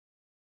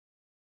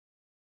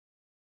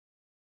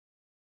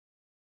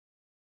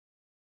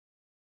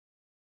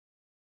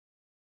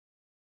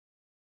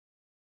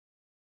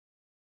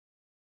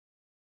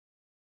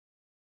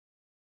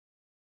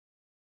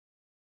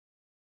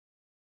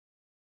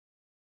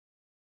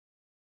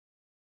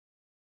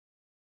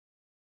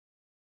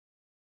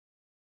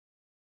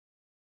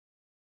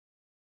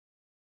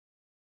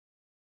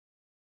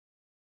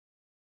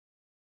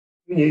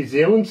New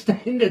Zealand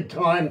Standard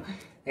Time,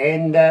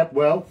 and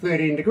well,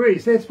 13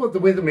 degrees. That's what the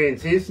weatherman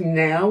says.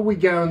 Now we're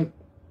going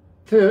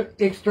to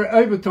extra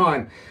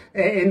overtime,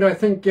 and I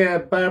think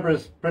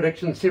Barbara's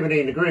prediction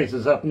 17 degrees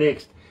is up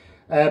next.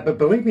 But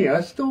believe me,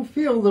 I still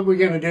feel that we're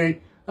going to do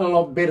a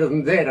lot better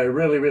than that. I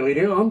really, really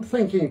do. I'm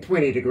thinking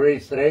 20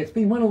 degrees today. It's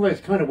been one of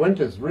those kind of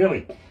winters,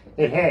 really.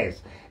 It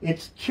has.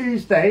 It's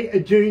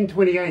Tuesday, June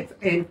 28th,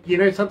 and you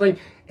know something?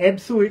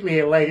 Absolutely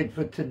elated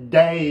for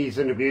today's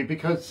interview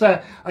because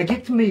I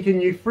get to meet a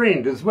new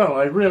friend as well.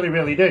 I really,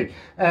 really do.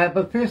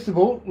 But first of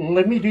all,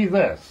 let me do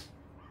this.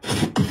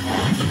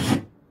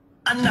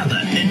 Another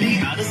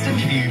indie artist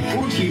interview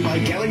brought to you by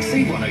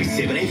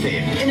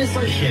Galaxy107fm in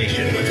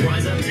association with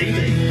Rise Up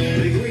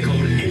TV. The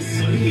record is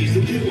so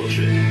music to watch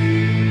it.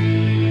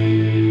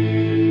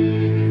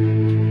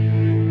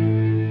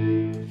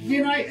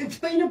 You know, it's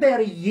been about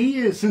a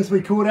year since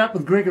we caught up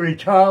with Gregory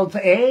Childs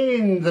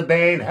and the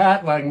band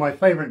Heartlung, my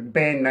favourite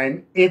band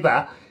name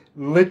ever,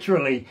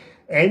 literally.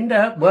 And,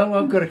 well,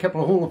 I've got a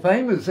couple of Hall of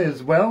Famers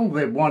as well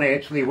that want to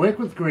actually work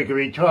with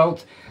Gregory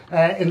Childs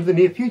in the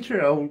near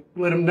future. I'll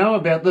let them know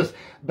about this.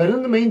 But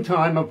in the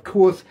meantime, of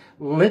course,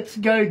 let's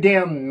go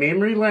down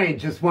memory lane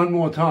just one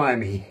more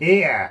time.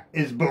 Here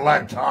is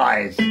Blood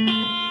Ties.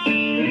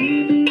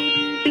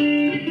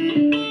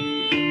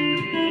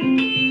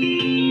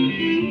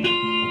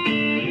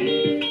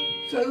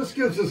 So this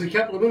gives us a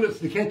couple of minutes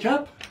to catch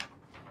up.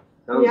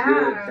 Sounds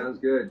good, sounds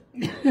good.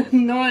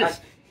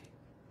 Nice.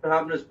 For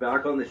having us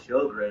back on the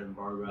show, Greg and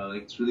Barbara.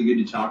 Like, it's really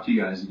good to talk to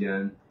you guys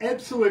again.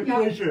 Absolute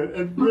pleasure.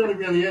 It really,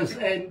 really is.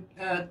 And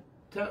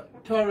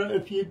Tyra,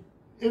 if you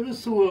ever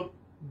saw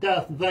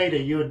Darth Vader,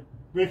 you would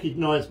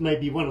recognise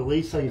maybe one of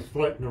these things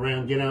floating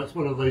around. You know, it's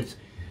one of those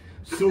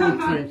sword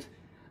things.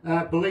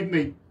 Believe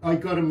me, I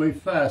got to move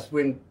fast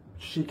when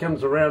she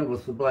comes around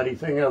with the bloody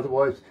thing.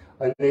 Otherwise,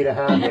 I need a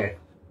hard hat.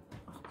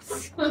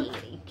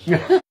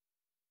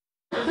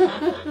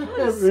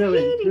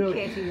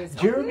 Really.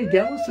 Jeremy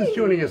Dallas is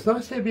joining us.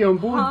 Nice to have you on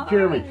board. Hi.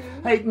 Jeremy.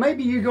 Hey,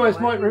 maybe you guys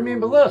might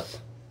remember this.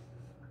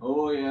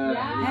 Oh, yeah.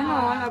 Hang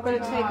on, I've got to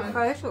take a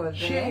photo of that.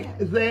 Check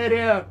that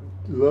out.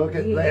 Look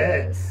at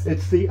that.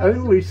 It's the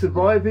only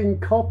surviving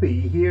copy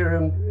here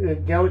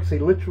in Galaxy.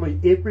 Literally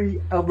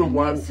every other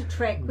one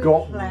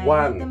got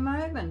one. At the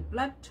moment,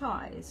 Blood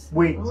Ties.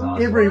 Went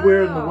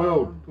everywhere in the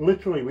world.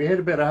 Literally, we had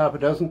about a half a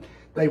dozen.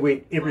 They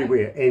went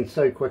everywhere, and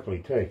so quickly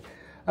too.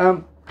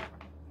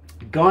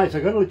 Guys,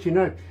 I've got to let you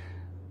know,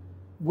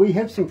 we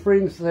have some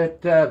friends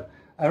that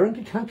are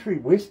into country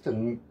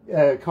western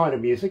kind of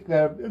music.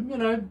 They're, you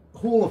know,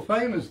 Hall of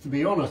Famers, to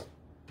be honest.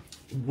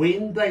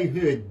 When they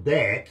heard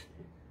that,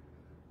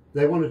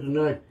 they wanted to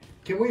know,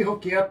 can we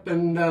hook you up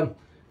and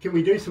can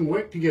we do some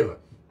work together?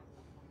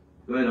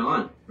 Right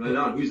on, right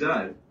on. Who's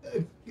that?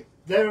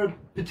 They're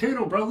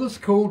paternal brothers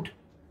called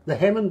the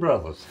Hammond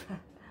Brothers.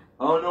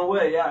 Oh, no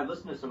way. Yeah, I've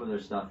listened to some of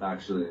their stuff,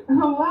 actually.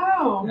 Oh,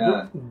 wow.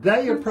 Yeah.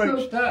 They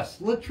approached us.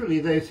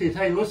 Literally, they said,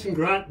 hey, listen,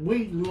 Grant,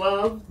 we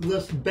love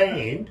this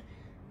band.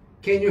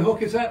 Can you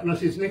hook us up? And I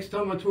says, next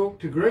time I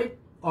talk to Greg,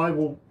 I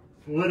will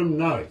let them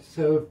know.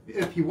 So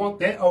if you want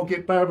that, I'll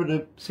get Barbara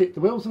to set the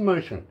wheels in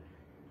motion.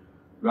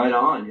 Right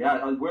on,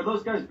 yeah. Where are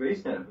those guys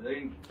based at? Are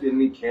they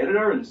in Canada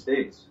or in the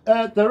States?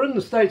 They're in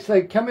the States.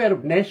 They come out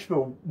of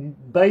Nashville,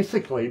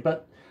 basically,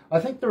 but I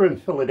think they're in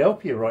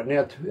Philadelphia right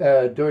now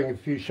doing a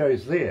few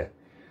shows there.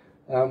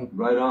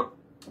 Right on.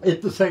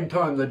 At the same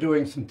time, they're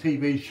doing some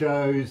TV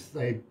shows.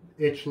 They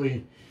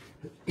actually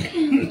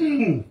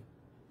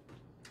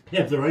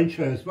have their own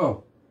show as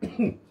well.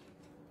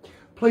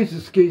 Please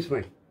excuse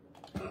me.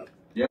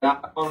 Yeah,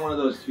 I'm on one of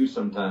those too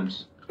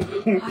sometimes.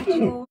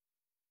 Hi,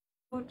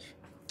 George.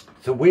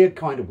 It's a weird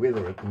kind of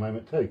weather at the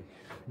moment too.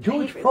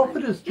 George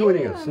Prophet is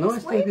joining us.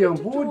 Nice to have you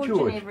on board,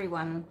 George. And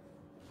everyone.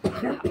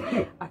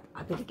 I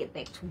better get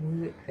back to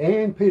work.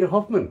 And Peter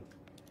Hoffman.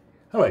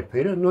 Hello,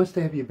 Peter. Nice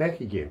to have you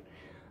back again.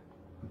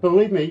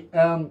 Believe me,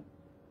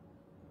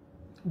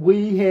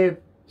 we have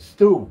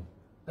still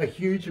a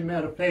huge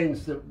amount of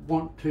fans that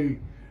want to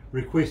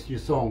request your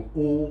song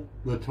all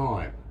the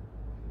time.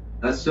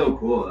 That's so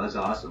cool. That's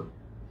awesome.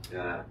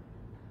 Yeah,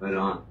 right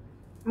on.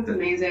 That's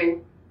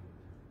amazing.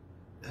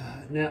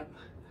 Now,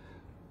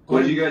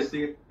 what did you guys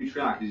think of the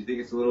track? Did you think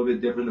it's a little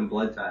bit different than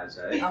Blood Ties,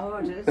 eh? Oh,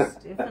 it is,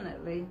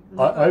 definitely.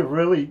 I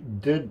really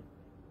did.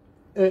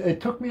 It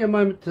took me a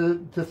moment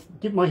to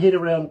get my head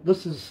around,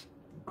 this is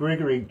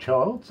Gregory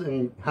Childs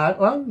and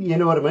Heartlung, you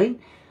know what I mean?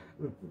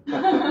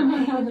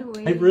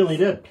 It really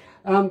did.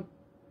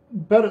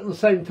 But at the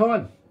same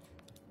time,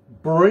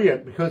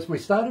 brilliant, because we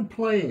started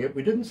playing it.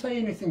 We didn't say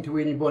anything to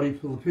anybody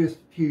for the first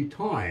few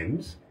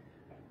times,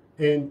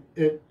 and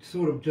it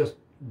sort of just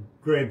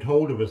grabbed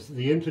hold of us.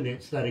 The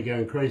internet started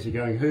going crazy,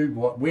 going who,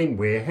 what, when,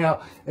 where,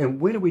 how,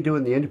 and when are we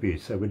doing the interview?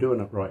 So we're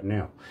doing it right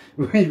now.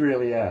 We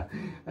really are.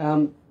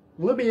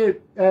 Let me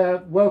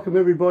welcome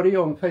everybody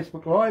on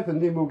Facebook Live,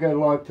 and then we'll go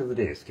live to the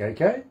desk,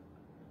 okay?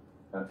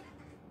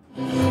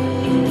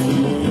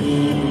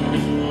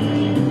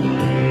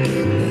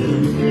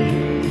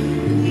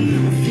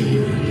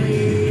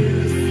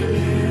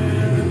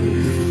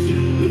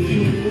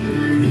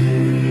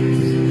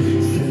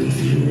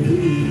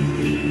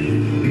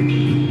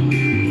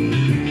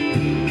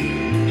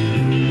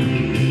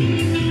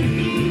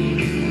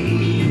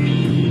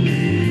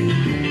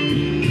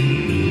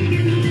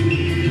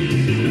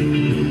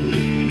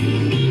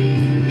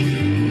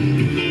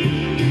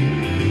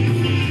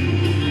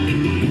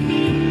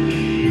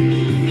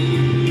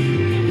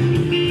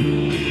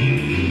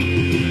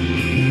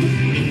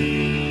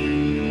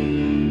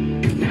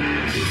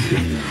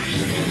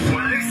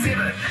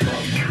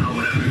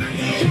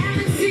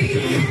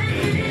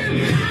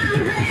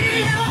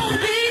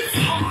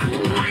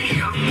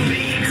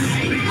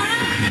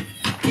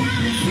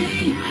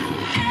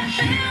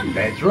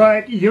 That's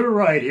right, you're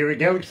right here at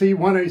Galaxy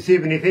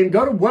 107 FM.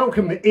 Got to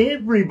welcome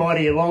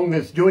everybody along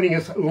that's joining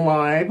us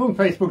live on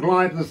Facebook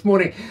Live this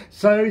morning.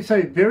 So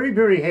very,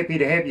 very happy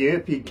to have you.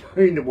 If you're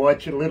going to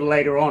watch it a little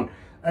later on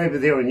over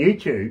there on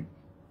YouTube,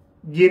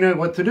 you know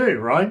what to do,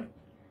 right?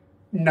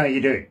 No,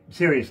 you do.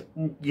 Seriously,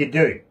 you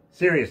do.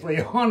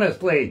 Seriously,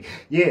 honestly.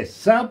 Yes,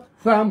 sub,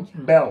 thumb,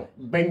 bell.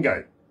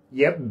 Bingo.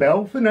 Yep,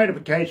 bell for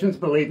notifications,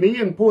 believe me.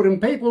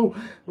 Important people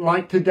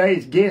like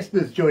today's guest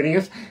is joining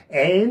us.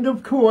 And,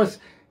 of course,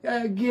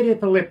 get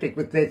epileptic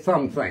with that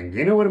thumb thing.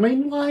 You know what I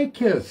mean?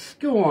 Like us.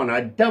 Go on,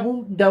 I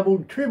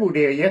double, triple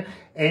dare you.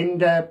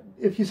 And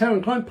if you're so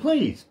inclined,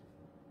 please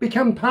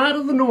become part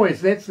of the noise.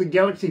 That's the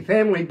Galaxy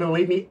family,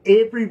 believe me,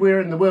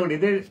 everywhere in the world.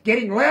 And it's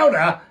getting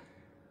louder.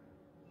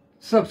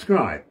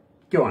 Subscribe.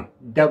 Go on,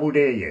 double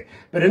dare you.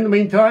 But in the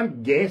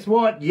meantime, guess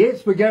what?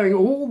 Yes, we're going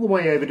all the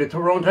way over to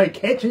Toronto,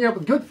 catching up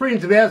with good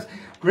friends of ours,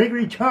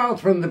 Gregory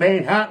Childs from the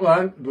band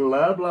Heartlung.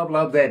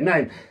 Love that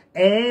name.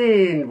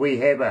 And we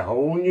have a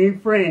whole new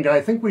friend. I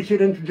think we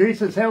should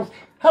introduce ourselves.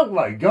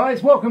 Hello,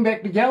 guys. Welcome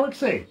back to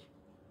Galaxy.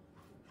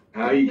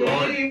 How you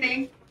going? Hey,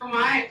 thanks so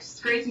much. It's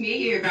great to meet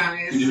you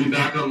guys. Good to be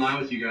back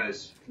online with you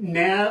guys.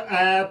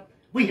 Now,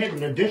 we had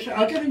an addition.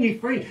 I got a new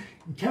friend.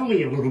 Tell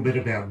me a little bit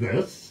about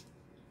this.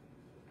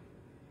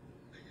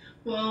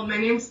 Well, my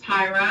name's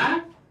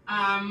Tyra.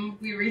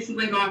 We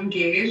recently got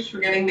engaged. We're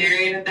getting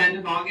married at the end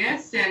of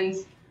August, and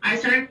I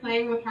started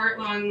playing with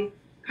Heartlung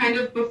kind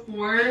of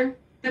before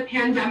the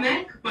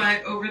pandemic,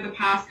 but over the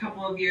past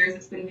couple of years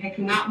it's been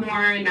picking up more,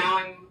 and now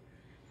I'm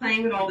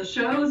playing with all the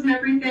shows and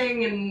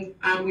everything,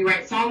 and we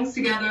write songs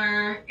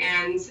together,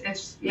 and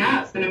it's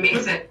been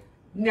amazing.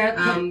 Now,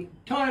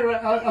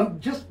 Tyra, I'm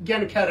just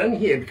going to cut in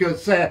here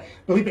because,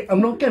 believe me,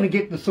 I'm not going to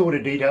get the sort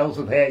of details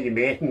of how you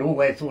met and all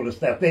that sort of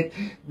stuff. That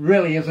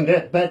really isn't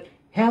it. But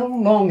how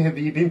long have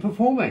you been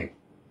performing?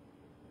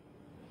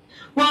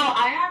 Well,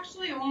 I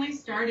actually only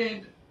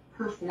started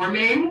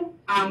performing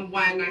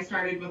when I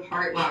started with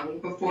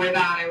Heartlung. Before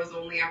that, I was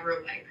only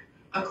ever like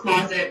a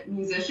closet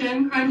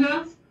musician, kind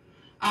of.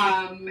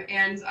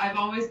 And I've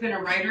always been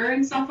a writer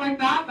and stuff like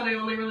that, but I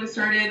only really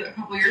started a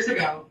couple years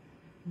ago.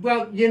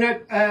 Well, you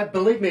know,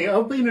 believe me,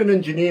 I've been an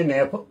engineer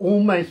now for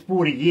almost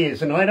 40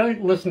 years, and I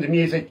don't listen to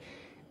music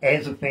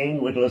as a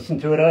fan would listen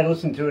to it. I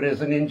listen to it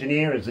as an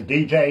engineer, as a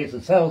DJ, as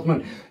a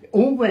salesman,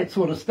 all that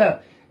sort of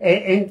stuff.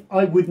 And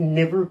I would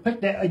never have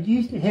picked that. I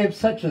used to have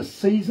such a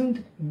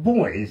seasoned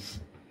voice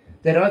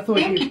that I thought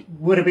you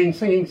would have been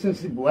singing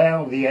since,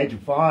 wow, the age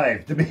of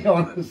 5, to be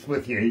honest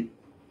with you.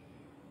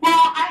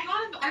 Well,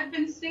 I've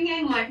been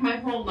singing like my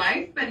whole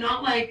life, but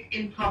not like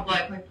in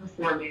public, like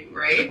performing,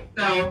 right?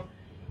 So,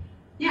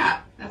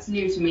 yeah, that's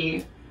new to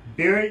me.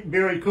 Very,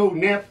 very cool.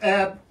 Now,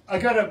 I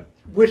got to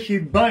wish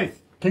you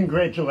both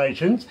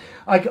congratulations.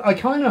 I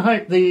kind of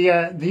hope the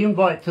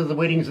invite to the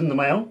wedding's in the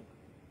mail.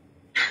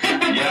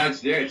 Yeah, it's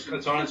there.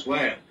 It's on its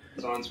way.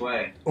 It's on its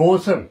way.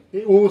 Awesome.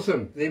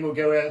 Awesome. Then we'll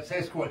go out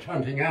Sasquatch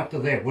hunting after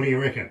that. What do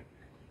you reckon?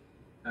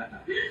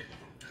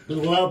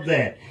 Love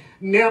that.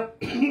 Now,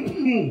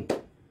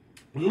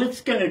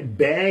 let's go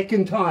back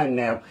in time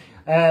now.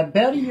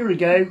 About a year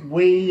ago,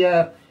 we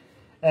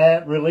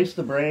released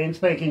the brand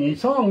spanking new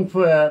song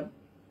for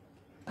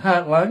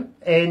Heartlung,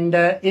 and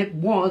it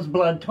was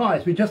Blood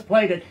Ties. We just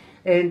played it,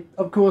 and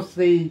of course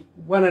the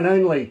one and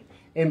only,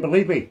 and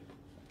believe me,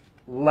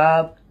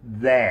 love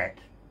that.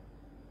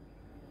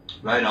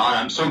 Right on.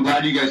 I'm so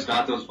glad you guys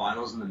got those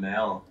vinyls in the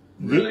mail.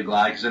 I'm really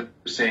glad, because I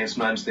was saying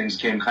sometimes things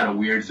came kind of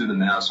weird through the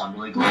mail, so I'm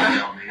really glad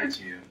they all made it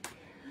to you.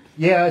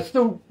 Yeah, I'm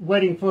still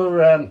waiting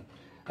for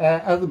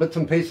other bits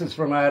and pieces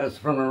from artists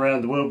from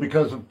around the world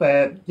because of,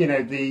 you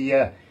know,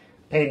 the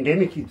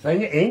pandemic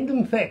thing. And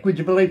in fact, would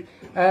you believe,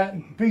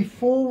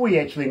 before we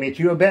actually met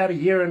you, about a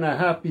year and a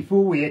half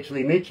before we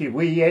actually met you,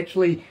 we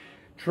actually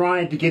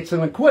tried to get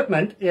some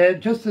equipment,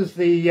 just as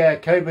the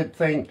COVID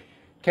thing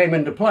came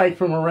into play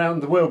from around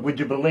the world. Would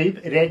you believe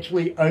it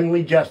actually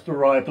only just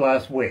arrived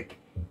last week?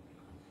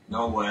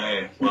 No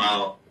way.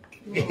 Wow.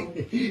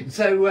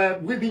 So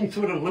we've been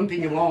sort of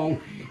limping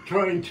along,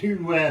 trying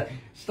to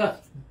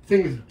stuff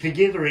things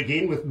together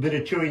again with a bit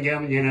of chewing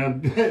gum, you know,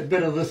 a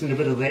bit of this and a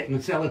bit of that, and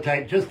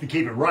sellotape just to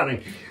keep it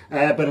running.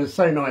 But it's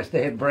so nice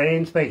to have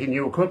brand spanking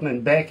new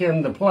equipment back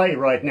in the play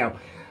right now.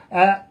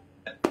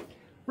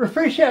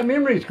 Refresh our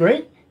memories,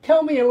 Greg.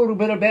 Tell me a little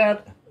bit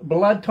about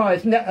Blood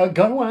Ties. Now, I've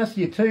got to ask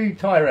you too,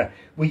 Tyra,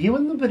 were you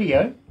in the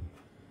video?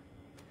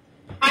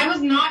 I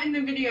was not in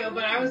the video,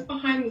 but I was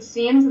behind the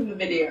scenes in the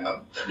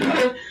video.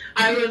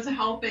 I was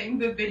helping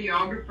the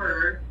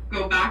videographer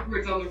go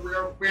backwards on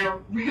the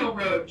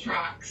railroad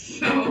tracks.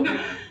 So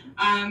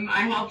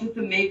I helped with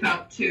the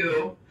makeup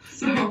too.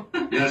 So,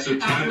 yeah, so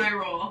that was my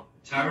role.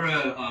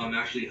 Tyra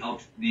actually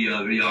helped the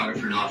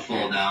videographer not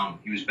fall down.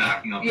 He was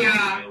backing up on the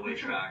railway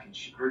track, and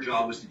her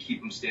job was to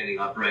keep him standing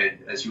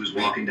upright as he was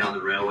walking down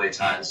the railway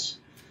ties.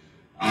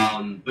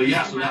 But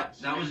yeah, so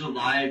that was a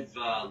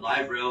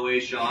live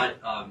railway shot.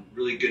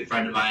 Really good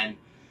friend of mine,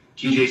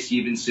 TJ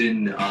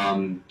Stevenson,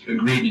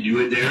 agreed to do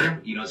it there.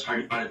 You know, it's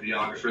hard to find a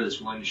videographer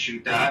that's willing to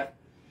shoot that.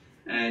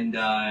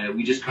 and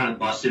we just kind of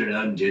busted it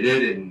out and did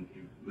it, and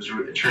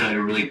it turned out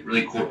a really,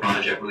 really cool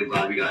project. Really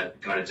glad we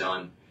got it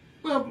done.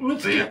 Well,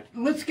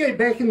 let's go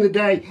back in the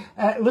day.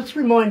 Let's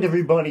remind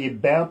everybody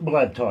about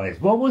Blood Ties.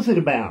 What was it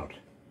about?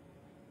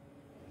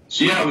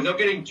 So yeah, without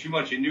getting too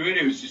much into it,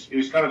 it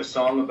was kind of a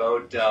song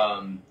about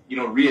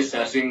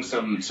reassessing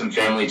some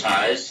family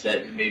ties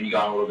that maybe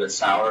got a little bit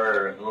sour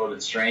or a little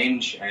bit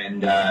strange,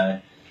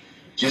 and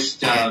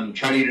just trying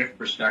to get a different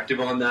perspective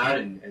on that,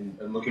 and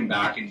looking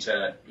back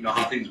into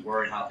how things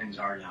were and how things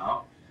are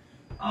now.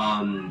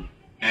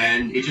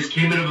 And it just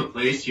came out of a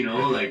place,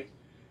 like,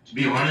 to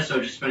be honest, I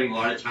was just spending a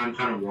lot of time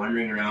kind of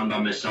wandering around by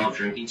myself,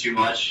 drinking too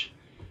much,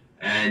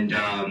 and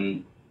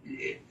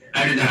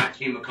out of that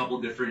came a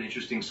couple different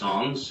interesting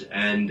songs,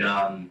 and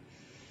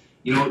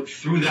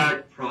through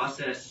that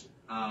process,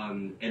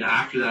 and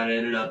after that, I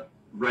ended up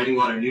writing a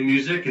lot of new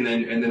music, and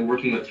then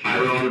working with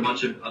Tyra on a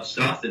bunch of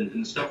stuff, and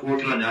the stuff we're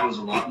working on now is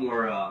a lot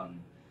more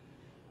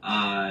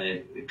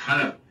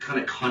kind of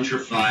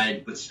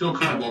countrified, but still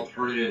kind of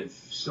alternative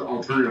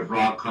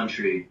rock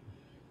country.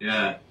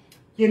 Yeah.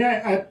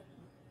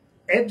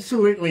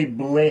 Absolutely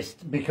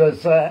blessed,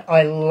 because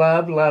I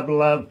love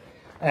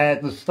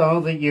the style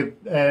that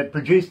you've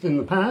produced in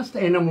the past,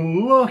 and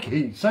I'm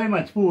looking so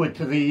much forward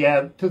to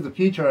the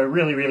future. I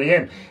really, really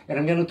am, and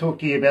I'm going to talk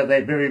to you about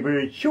that very,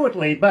 very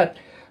shortly. But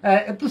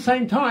at the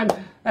same time,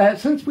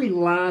 since we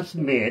last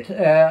met,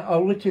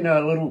 I'll let you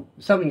know a little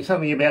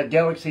something about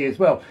Galaxy as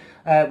well.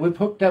 We've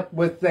hooked up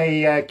with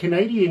a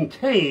Canadian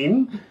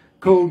team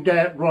called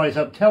Rise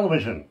Up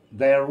Television.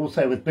 They are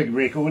also with Big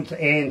Records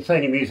and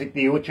Sony Music,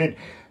 The Orchard,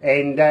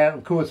 and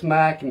of course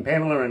Mark and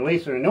Pamela and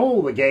Lisa and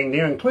all the gang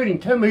there, including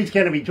Tim, who's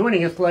going to be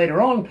joining us later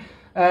on.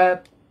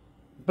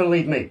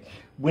 Believe me,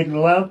 we'd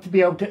love to be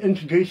able to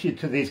introduce you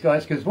to these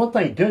guys, because what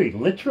they do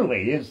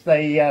literally is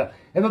they have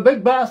a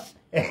big bus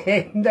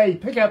and they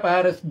pick up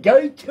artists,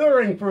 go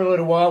touring for a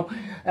little while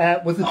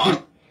with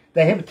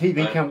they have a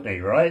TV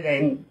company, right?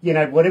 And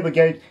whatever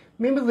goes,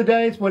 remember the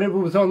days, whatever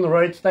was on the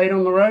road stayed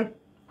on the road?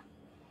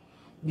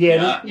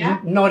 Yeah.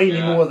 Not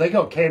anymore. They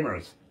got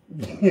cameras.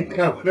 You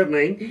know what I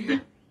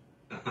mean?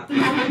 Oh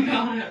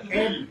my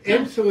God.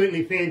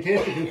 Absolutely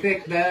fantastic. In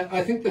fact,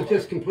 I think they've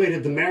just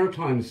completed the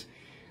Maritimes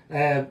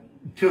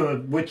tour,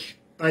 which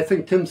I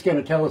think Tim's going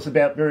to tell us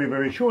about very,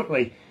 very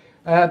shortly.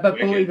 But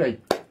believe me,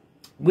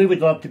 we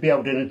would love to be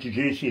able to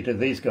introduce you to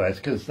these guys,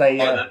 because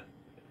they...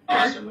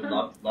 awesome. We'd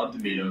love to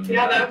meet them.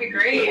 Yeah, that would be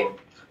great.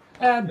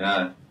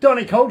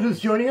 Donnie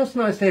Coulter's joining us.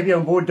 Nice to have you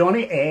on board,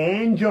 Donnie.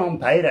 And John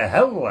Pater.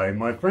 Hello,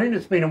 my friend.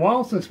 It's been a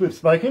while since we've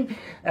spoken.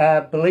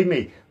 Believe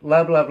me,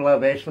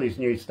 love Ashley's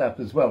new stuff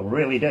as well.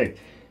 Really do.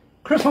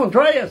 Chris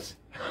Andreas.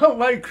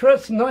 Hello,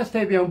 Chris. Nice to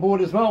have you on board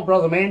as well,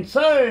 brother man.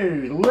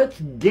 So, let's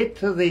get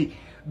to the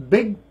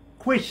big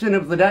question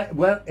of the day.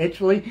 Well,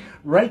 actually,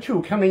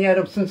 Rachel, coming out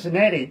of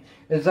Cincinnati,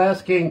 is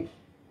asking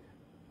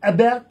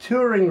about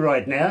touring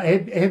right now.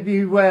 Have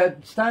you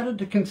started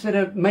to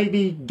consider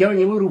maybe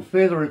going a little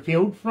further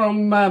afield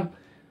from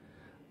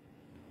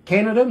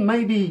Canada,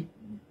 maybe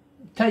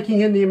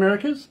taking in the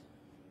Americas?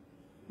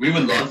 We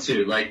would love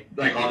to. Like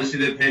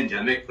obviously the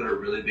pandemic put a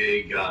really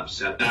big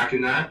setback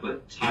in that,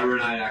 but Tyra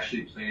and I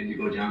actually plan to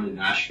go down to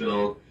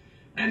Nashville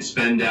and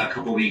spend a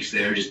couple weeks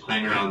there just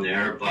playing around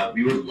there. But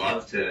we would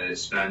love to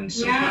spend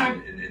some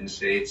time in the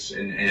States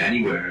and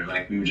anywhere.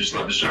 Like, we would just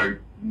love to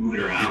start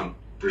moving around.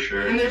 For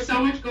sure. And there's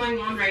so much going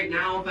on right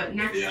now, but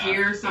next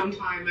year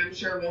sometime I'm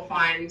sure we'll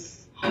find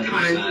a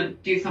time to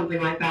do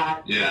something like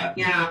that.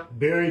 Yeah.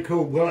 Very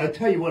cool. Well, I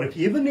tell you what, if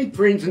you ever need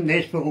friends in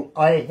Nashville,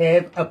 I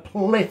have a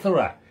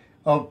plethora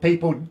of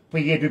people for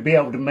you to be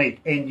able to meet,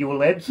 and you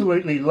will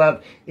absolutely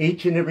love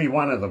each and every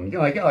one of them.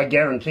 I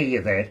guarantee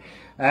you that.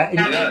 Right,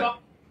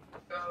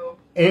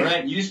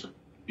 you used to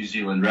New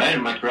Zealand, right?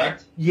 Am I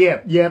correct?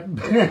 Yeah.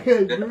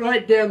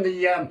 Right down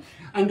the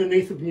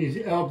underneath of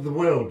the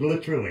world,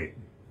 literally.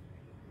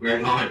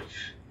 Right on.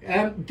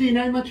 Do you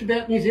know much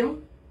about New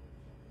Zealand?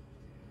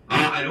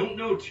 I don't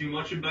know too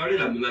much about it.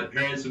 I mean, my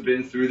parents have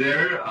been through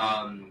there.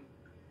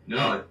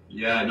 Not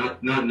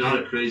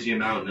a crazy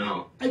amount,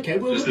 no. Okay,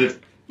 well,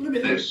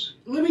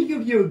 let me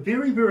give you a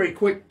very, very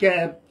quick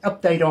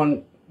update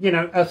on,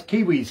 us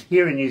Kiwis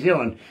here in New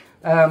Zealand.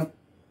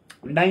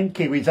 Named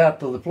Kiwis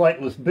after the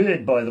flightless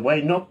bird, by the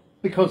way, not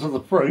because of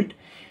the fruit.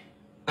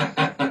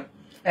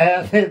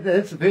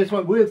 That's the first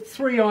one. We're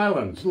 3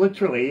 islands,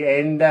 literally,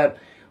 and...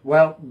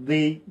 well,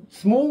 the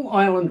small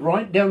island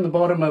right down the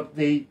bottom of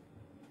the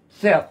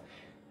south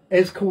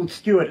is called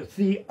Stewart. It's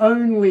the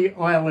only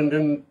island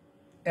in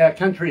our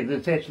country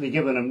that's actually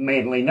given a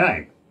manly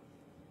name.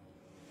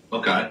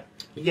 Okay.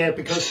 Yeah,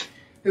 because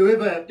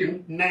whoever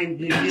named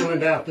New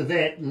Zealand after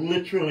that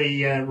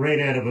literally ran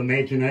out of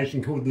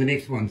imagination, called the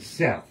next one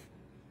South.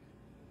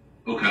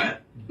 Okay.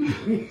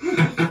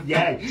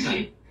 Yeah.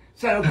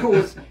 So, of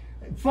course,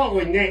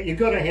 following that, you've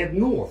got to have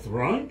North,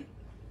 right?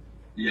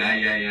 Yeah,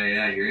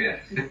 I hear ya.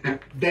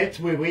 That's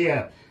where we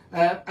are.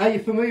 Are you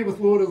familiar with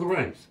Lord of the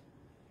Rings?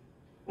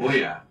 Oh,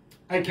 yeah.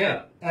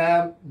 Okay.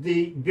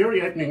 The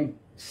very opening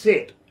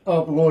set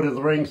of Lord of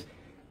the Rings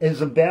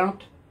is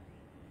about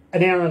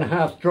an hour and a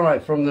half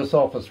drive from this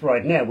office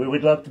right now. We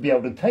would love to be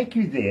able to take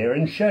you there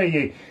and show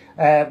you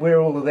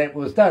where all of that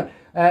was done.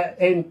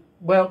 And,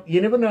 well,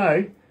 you never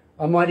know.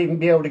 I might even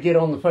be able to get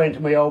on the phone to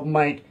my old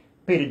mate,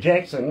 Peter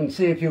Jackson, and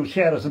see if he'll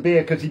shout us a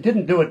beer, because he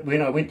didn't do it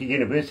when I went to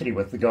university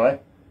with the guy.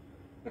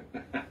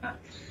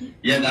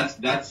 Yeah,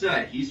 that's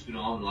he's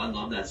phenomenal. I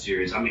love that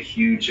series. I'm a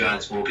huge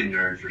Tolkien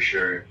nerd for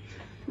sure.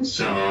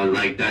 So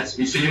like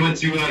so you went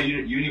to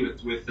uni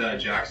with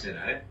Jackson,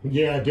 eh?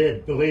 Yeah, I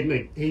did. Believe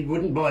me, he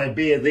wouldn't buy a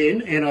beer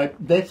then, and I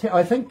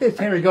think that's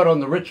how he got on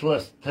the rich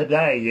list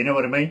today. You know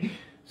what I mean?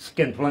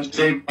 Skinflint.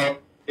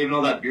 Saving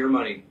all that beer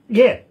money.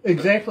 Yeah,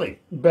 exactly.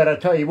 But I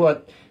tell you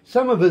what,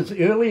 some of his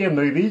earlier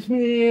movies,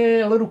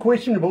 yeah, a little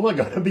questionable. I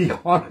got to be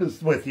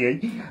honest with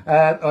you.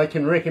 I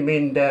can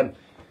recommend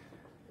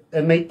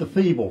Meet the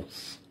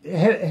Feebles.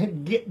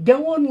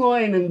 Go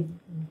online and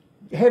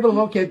have a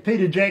look at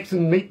Peter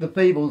Jackson, Meet the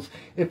Feebles.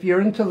 If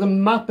you're into the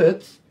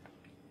Muppets,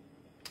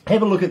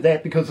 have a look at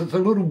that, because it's a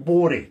little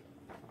bawdy.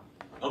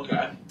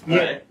 Okay.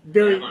 Yeah,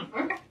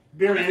 right.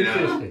 very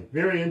interesting.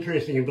 Very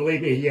interesting. And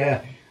believe me,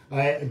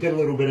 I did a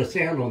little bit of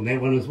sound on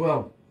that one as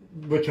well,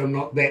 which I'm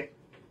not that,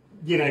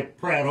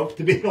 proud of,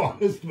 to be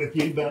honest with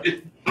you. But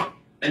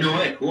no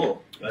way,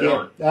 cool.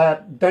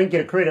 Right don't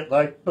get a credit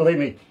though. Believe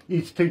me,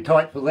 he's too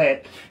tight for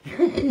that.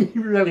 He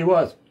really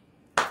was.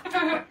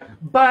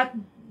 But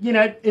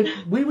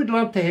we would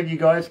love to have you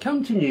guys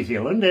come to New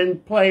Zealand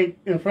and play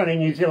in front of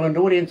New Zealand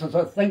audiences.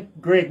 I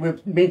think, Greg,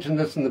 we've mentioned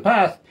this in the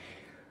past.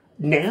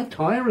 Now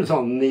Tyra's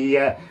on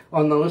the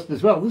list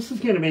as well. This is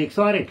going to be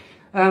exciting.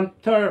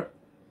 Tyra,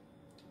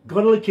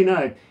 got to let you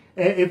know,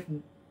 if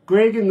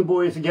Greg and the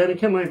boys are going to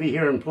come over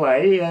here and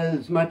play,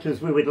 as much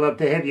as we would love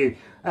to have you,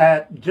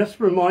 just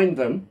remind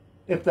them,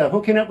 if they're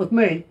hooking up with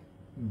me,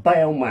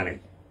 bail money.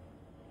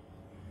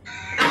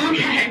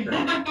 Okay.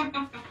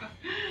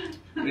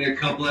 A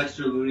couple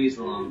extra loonies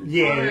along.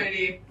 Yeah,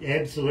 Alrighty.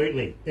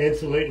 absolutely,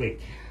 absolutely.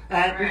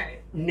 Right.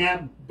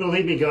 Now,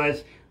 believe me,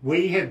 guys,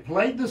 we have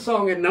played the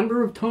song a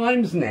number of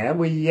times now.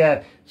 We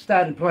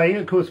started playing,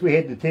 of course, we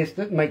had to test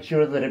it and make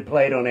sure that it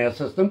played on our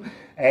system,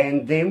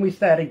 and then we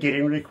started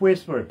getting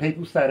requests for it.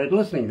 People started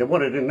listening. They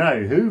wanted to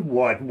know who,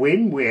 what,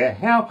 when, where,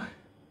 how,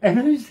 and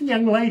who's the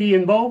young lady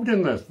involved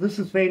in this. This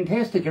is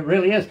fantastic, it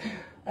really is.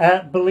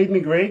 Believe me,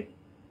 Greg,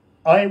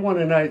 I want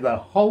to know the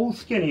whole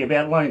skinny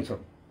about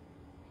Lonesome.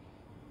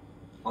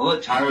 I'll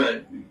let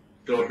Tyra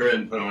go her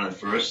input on it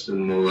first,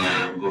 and we'll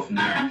go from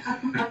there.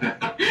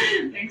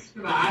 Thanks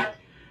for that.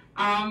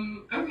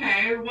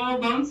 Okay, well,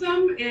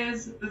 Lonesome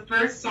is the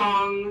first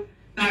song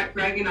that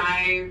Greg and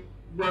I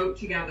wrote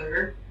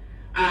together,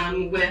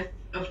 with,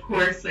 of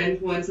course, the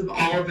influence of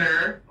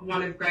Oliver,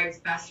 one of Greg's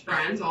best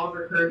friends,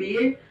 Oliver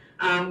Kirby.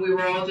 We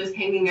were all just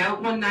hanging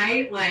out one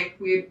night, like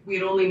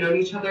we'd only known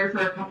each other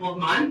for a couple of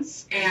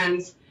months,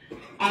 and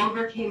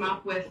Oliver came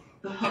up with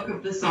the hook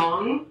of the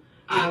song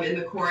in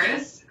the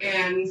chorus,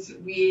 and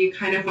we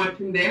kind of went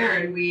from there,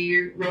 and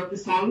we wrote the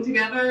song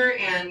together,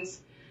 and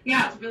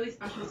yeah, it's a really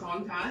special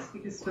song to us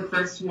because it's the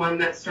first one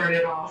that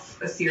started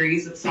off a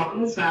series of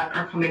songs that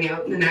are coming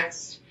out in the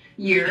next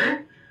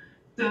year.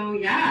 So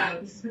yeah,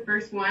 this is the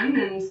first one,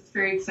 and it's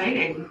very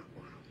exciting.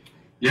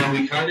 Yeah,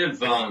 we kind of,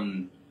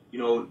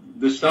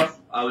 the stuff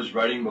I was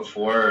writing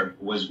before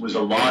was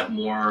a lot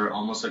more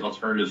almost like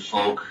alternative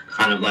folk,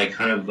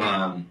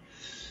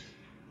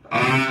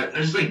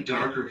 just like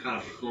darker kind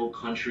of folk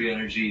country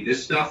energy. The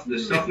stuff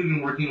we've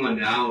been working on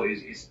now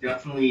is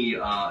definitely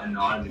a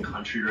nod in the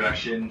country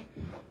direction.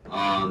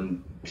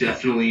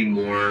 Definitely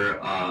more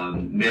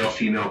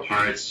male-female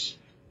parts.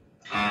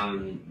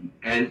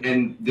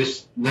 And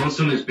this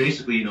Lonesome is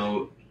basically,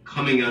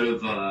 coming out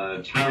of,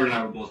 Tyra and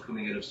I were both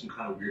coming out of some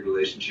kind of weird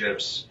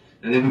relationships,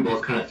 and then we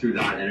both kind of threw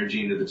that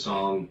energy into the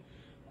song.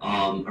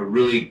 A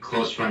really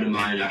close friend of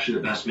mine, actually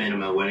the best man at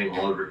my wedding,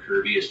 Oliver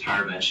Kirby, as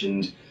Tyra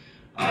mentioned,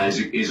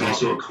 is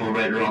also a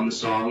co-writer on the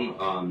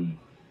song.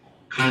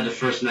 Kind of the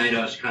first night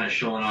I was kind of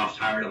showing off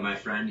Tyra to my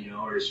friend,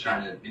 or just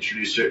trying to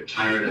introduce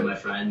Tyra to my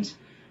friend.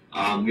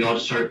 We all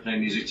just started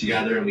playing music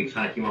together, and we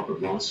kind of came up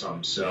with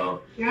Lonesome.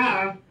 So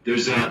yeah,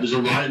 there's a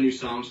lot of new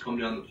songs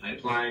coming down the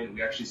pipeline.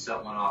 We actually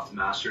sent one off to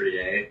master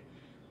today,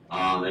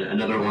 and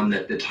another one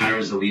that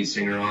Tyra's the lead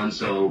singer on.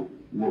 So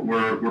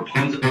we're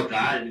pumped about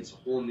that, and it's a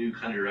whole new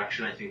kind of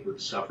direction, I think, with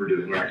the stuff we're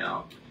doing right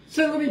now.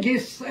 So let me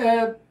guess,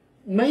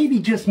 maybe,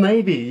 just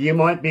maybe, you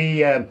might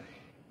be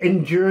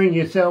enduring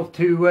yourself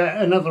to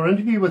another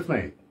interview with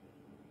me.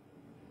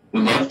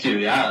 We'd love to,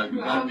 yeah.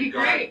 That would be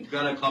great. We've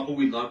got a couple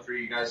we'd love for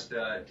you guys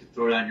to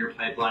throw down your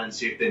pipeline and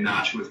see if they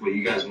match with what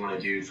you guys want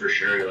to do, for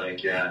sure.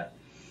 Yeah.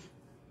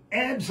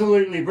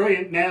 Absolutely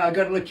brilliant. Now, I've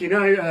got to let you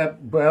know,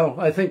 well,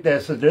 I think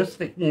they're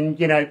sadistic and,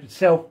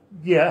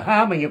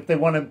 harming if they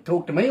want to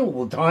talk to me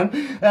all the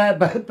time.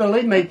 But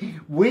believe me,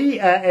 we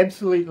are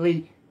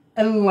absolutely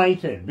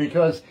elated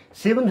because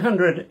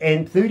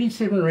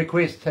 737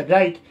 requests to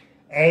date,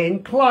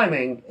 and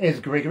climbing is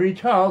Gregory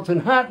Childs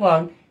and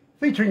Heartlung,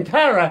 featuring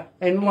Tara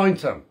and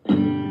Lonesome.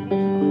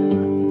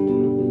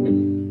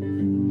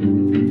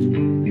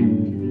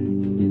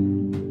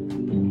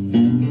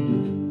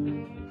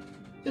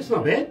 That's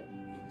not bad.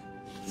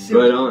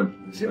 Right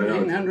on.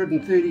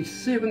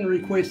 1,737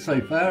 requests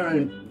so far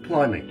and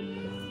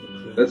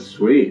climbing. That's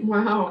sweet.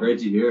 Wow. Great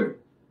to hear.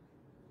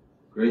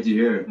 Great to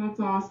hear. That's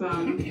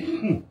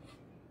awesome.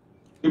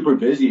 Super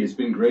busy. It's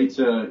been great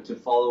to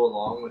follow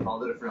along with all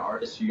the different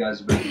artists you guys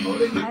have been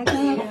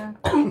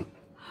promoting.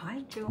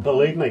 Hi, Joe.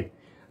 Believe me,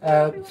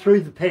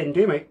 through the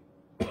pandemic,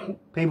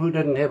 people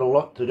didn't have a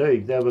lot to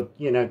do. They were,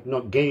 you know,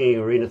 not gigging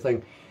or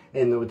anything,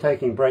 and they were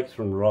taking breaks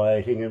from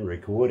writing and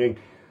recording.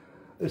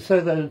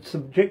 So they'd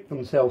subject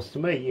themselves to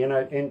me, you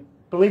know, and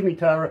believe me,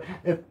 Tara,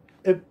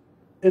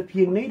 if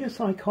you need a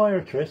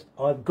psychiatrist,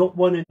 I've got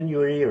one in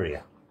your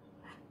area.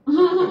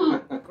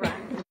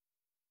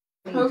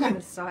 Okay.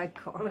 A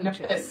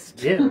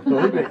psychologist. Yeah,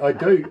 believe me, I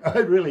do. I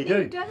really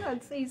do. He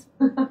does. He's...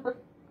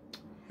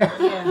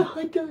 Yeah,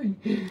 I do.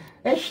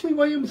 Ashley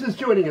Williams is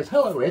joining us.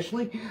 Hello,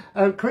 Ashley.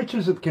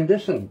 Creatures of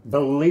Condition.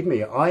 Believe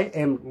me, I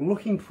am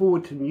looking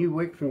forward to new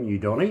work from you,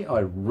 Donnie. I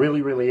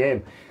really, really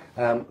am.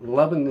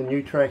 Loving the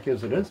new track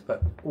as it is,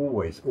 but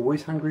always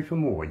hungry for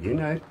more, you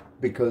know,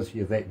 because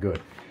you're that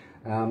good.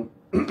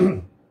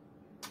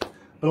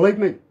 Believe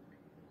me,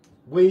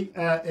 we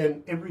are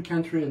in every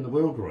country in the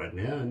world right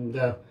now, and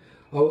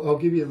I'll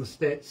give you the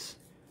stats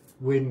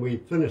when we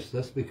finish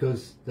this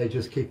because they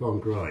just keep on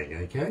growing,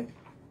 okay?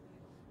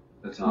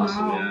 That's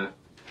awesome, wow. yeah.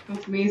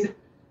 That's amazing.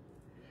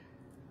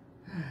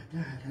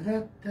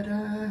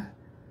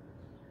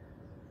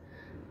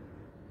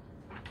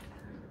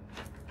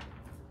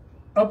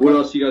 What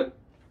else you got,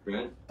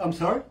 Brad? I'm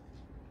sorry?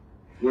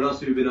 What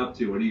else have you been up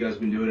to? What have you guys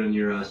been doing in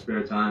your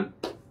spare time?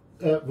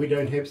 We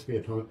don't have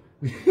spare time.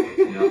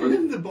 Yeah.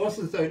 The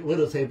bosses don't let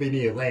us have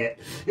any of that.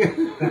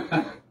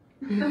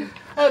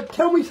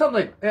 Tell me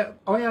something.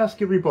 I ask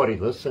everybody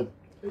this.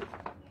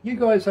 You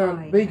guys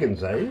aren't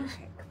vegans, are you?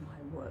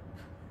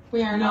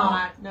 We are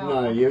not.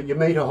 No, you're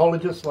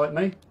meatologist like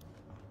me?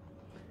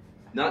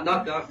 Not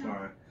that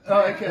far.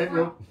 Oh, okay.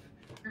 Well,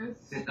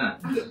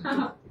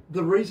 Yeah.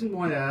 the reason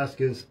why I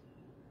ask is,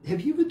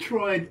 have you ever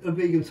tried a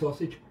vegan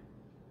sausage?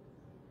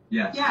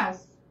 Yes.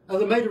 Yes. Are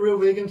they made of real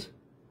vegans?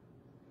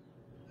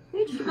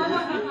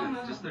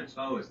 Just their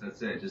toes,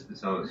 that's it, just the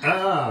toes.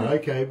 Ah,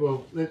 okay.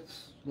 Well,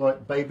 that's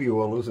like baby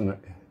oil, isn't it?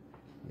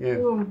 Yeah.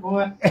 Oh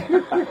boy.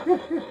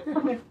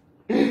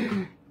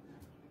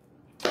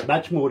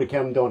 Much more to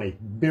come, Donnie.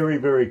 Very,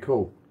 very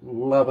cool.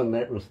 Loving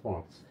that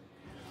response.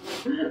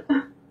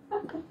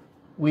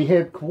 We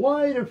have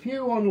quite a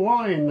few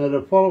online that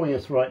are following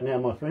us right now,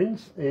 my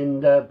friends,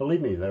 and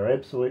believe me, they're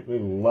absolutely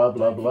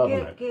loving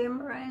it. Gay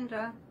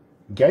Miranda.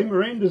 Gay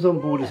Miranda's on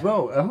board as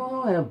well.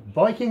 Oh, our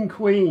Viking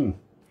Queen.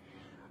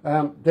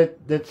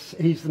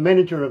 He's the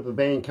manager of a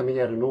band coming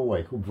out of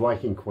Norway called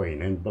Viking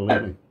Queen, and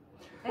believe me.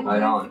 And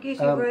Right don't on. forget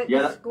you were at the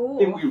Yeah, I school.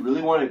 think we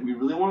really want to,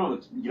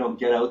 you know,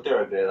 get out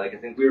there a bit. Like, I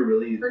think we were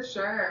really, For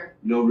sure.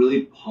 you know,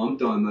 really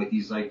pumped on, like,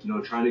 these, like, you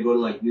know, trying to go to,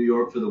 like, New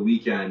York for the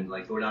weekend,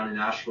 like, go down to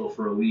Nashville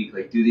for a week,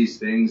 like, do these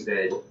things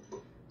that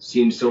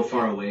seemed so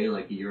far away,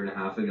 like, a year and a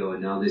half ago,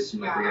 and now they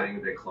seem like we're getting a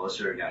bit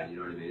closer again, you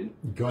know what I mean?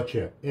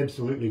 Gotcha.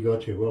 Absolutely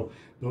gotcha. Well,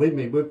 believe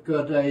me, we've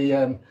got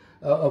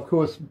of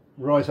course,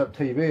 Rise Up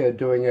TV are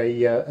doing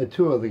a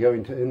tour. They're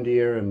going to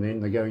India, and then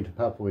they're going to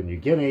Papua New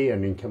Guinea,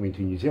 and then coming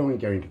to New Zealand,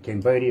 going to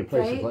Cambodia,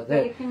 places like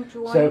that. They can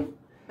join. So,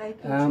 they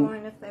can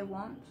join if they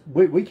want.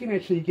 We can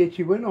actually get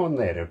you in on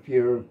that if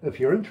you're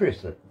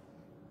interested.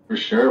 For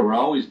sure, we're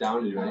always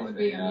down to do That would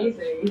be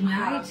anything. amazing.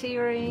 Hi,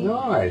 Terry.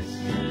 Nice.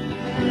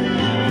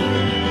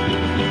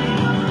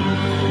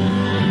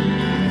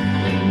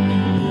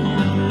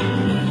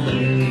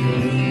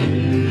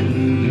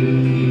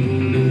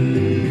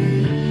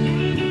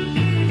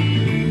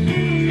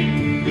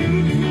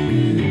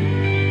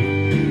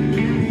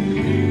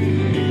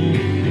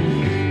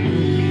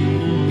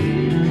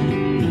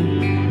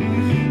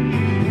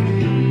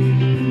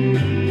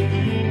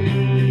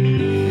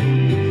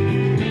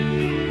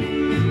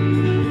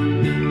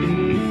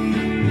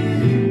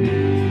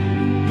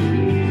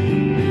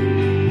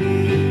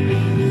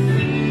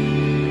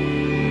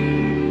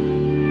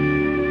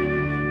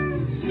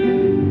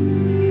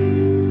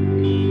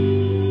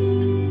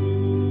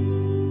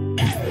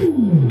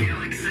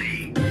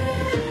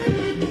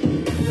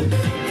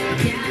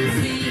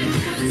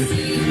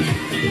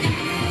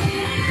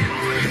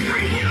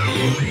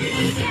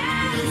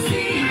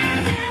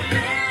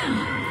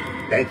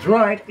 That's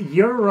right,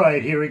 you're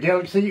right here at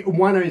Galaxy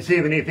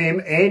 107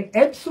 FM, and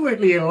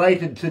absolutely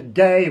elated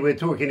today. We're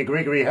talking to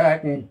Gregory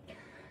Childs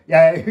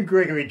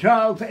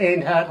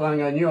and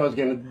Heartlung. I knew I was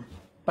going to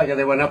bugger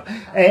that one up.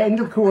 And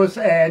of course,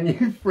 our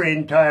new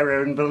friend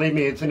Tyra, and believe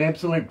me, it's an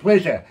absolute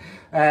pleasure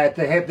to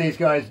have these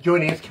guys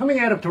joining us, coming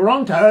out of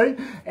Toronto,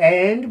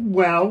 and,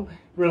 well,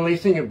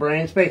 releasing a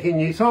brand spanking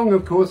new song,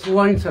 of course,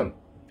 Lonesome.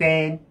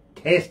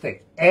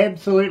 Fantastic.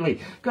 Absolutely.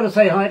 Got to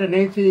say hi to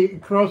Nancy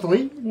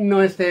Crosley.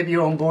 Nice to have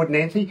you on board,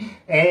 Nancy.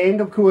 And,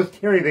 of course,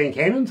 Terry Van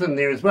Cannon's in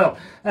there as well.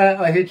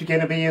 I heard you're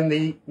going to be in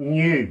the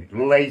new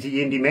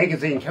Lazy Indie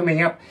magazine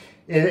coming up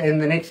in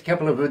the next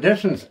couple of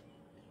editions.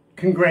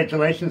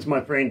 Congratulations, my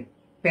friend.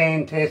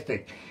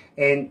 Fantastic.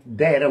 And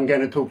that I'm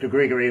going to talk to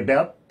Gregory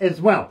about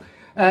as well.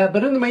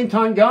 But in the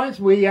meantime, guys,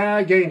 we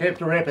are going to have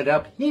to wrap it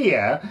up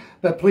here.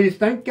 But please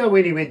don't go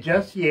anywhere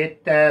just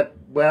yet.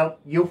 Well,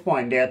 you'll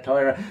find out,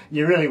 Tyra.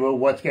 You really will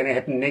what's going to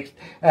happen next.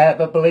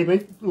 But believe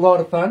me, a lot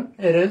of fun.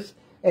 It is.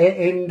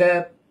 And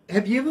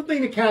have you ever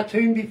been a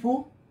cartoon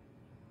before?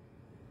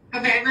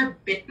 Have I ever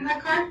been in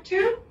a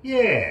cartoon?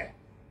 Yeah.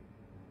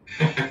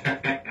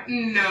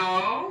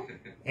 No.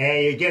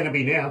 You're going to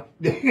be now.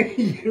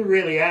 You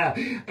really are.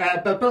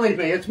 But believe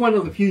me, it's one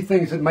of the few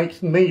things that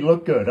makes me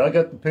look good. I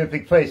got the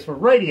perfect face for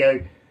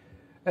radio.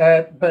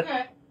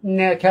 But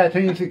now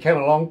cartoons have come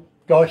along.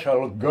 Gosh, I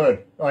look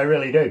good. I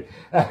really do.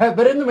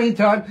 But in the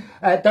meantime,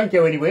 don't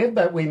go anywhere.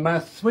 But we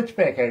must switch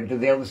back over to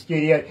the other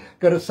studio.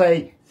 Got to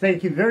say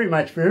thank you very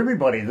much for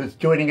everybody that's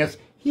joining us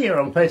here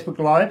on Facebook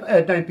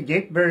Live. Don't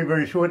forget, very,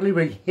 very shortly,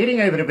 we're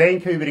heading over to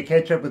Vancouver to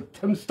catch up with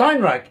Tim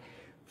Steinruck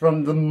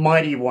from The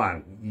Mighty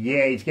One.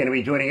 Yeah, he's going to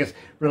be joining us,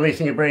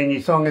 releasing a brand new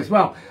song as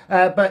well.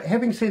 But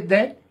having said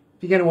that,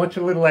 if you're going to watch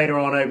a little later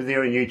on over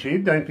there on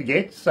YouTube, don't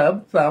forget,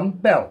 sub, thumb,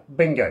 bell.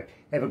 Bingo.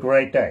 Have a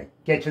great day.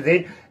 Catch you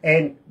then.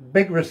 And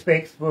big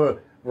respects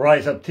for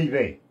Rise Up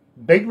TV,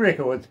 Big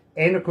Records,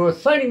 and of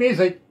course Sony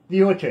Music,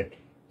 The Orchard,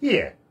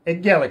 here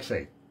at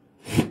Galaxy.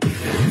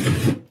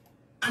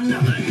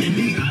 Another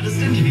indie artist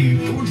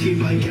interview brought to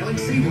you by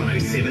Galaxy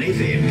 107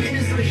 FM in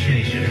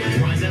association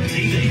with Rise Up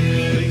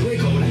TV, Big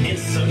Record, and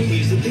Sony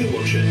Music The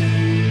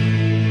Orchard.